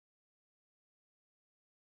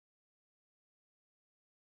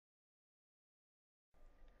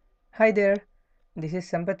Hi there, this is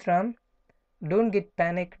Sampath Ram. Don't get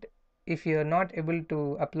panicked if you're not able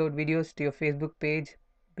to upload videos to your Facebook page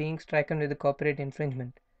being stricken with the copyright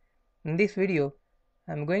infringement. In this video,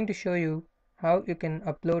 I'm going to show you how you can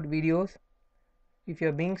upload videos if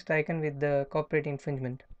you're being stricken with the copyright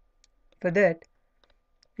infringement. For that,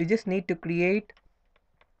 you just need to create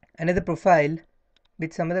another profile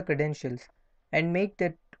with some other credentials and make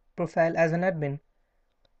that profile as an admin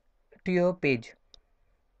to your page.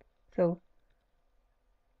 So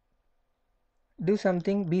do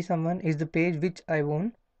something be someone is the page which I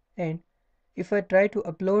own, and if I try to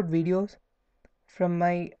upload videos from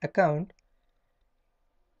my account,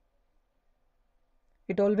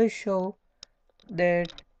 it always show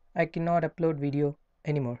that I cannot upload video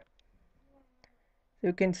anymore. So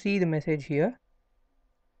you can see the message here.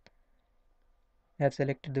 I have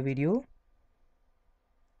selected the video.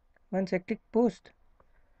 Once I click post,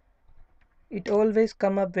 it always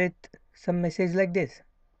come up with some message like this.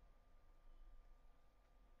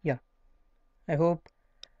 Yeah, I hope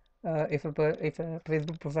if a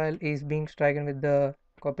Facebook profile is being stricken with the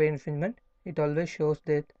copyright infringement, it always shows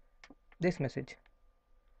that this message.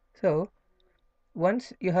 So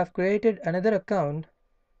once you have created another account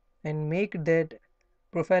and make that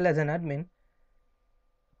profile as an admin,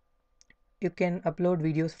 you can upload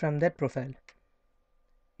videos from that profile.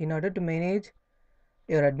 In order to manage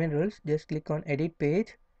your admin roles, just click on edit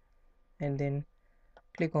page and then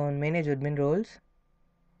click on manage admin roles,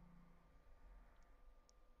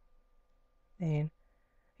 and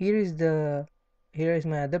here is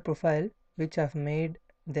my other profile which I've made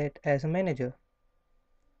that as a manager.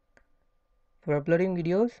 For uploading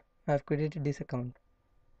videos, I've created this account.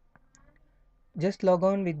 Just log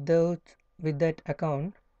on with that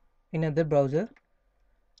account in another browser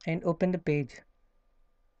and open the page.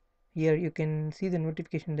 Here you can see the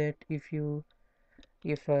notification that if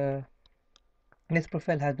this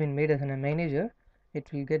profile has been made as a manager, it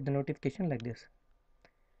will get the notification like this.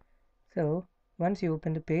 So once you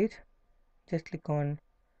open the page, just click on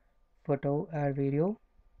photo or video.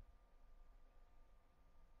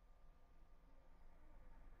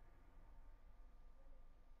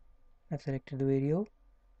 I've selected the video.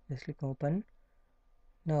 Just click open.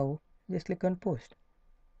 Now just click on post.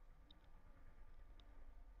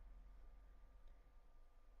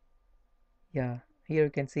 Yeah, here you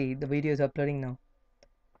can see the video is uploading now.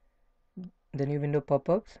 The new window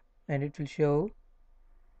pop-ups and it will show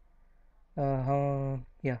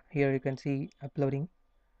yeah, here you can see uploading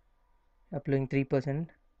 3%.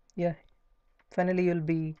 Yeah, finally you'll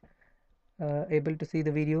be able to see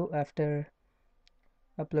the video after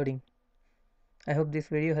uploading. I hope this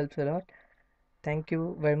video helps a lot. Thank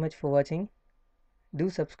you very much for watching. Do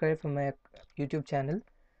subscribe for my YouTube channel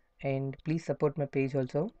and please support my page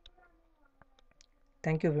also.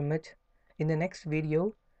 Thank you very much. In the next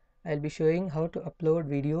video, I'll be showing how to upload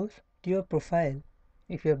videos to your profile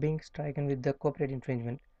if you're being stricken with the copyright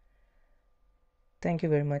infringement. Thank you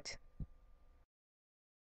very much.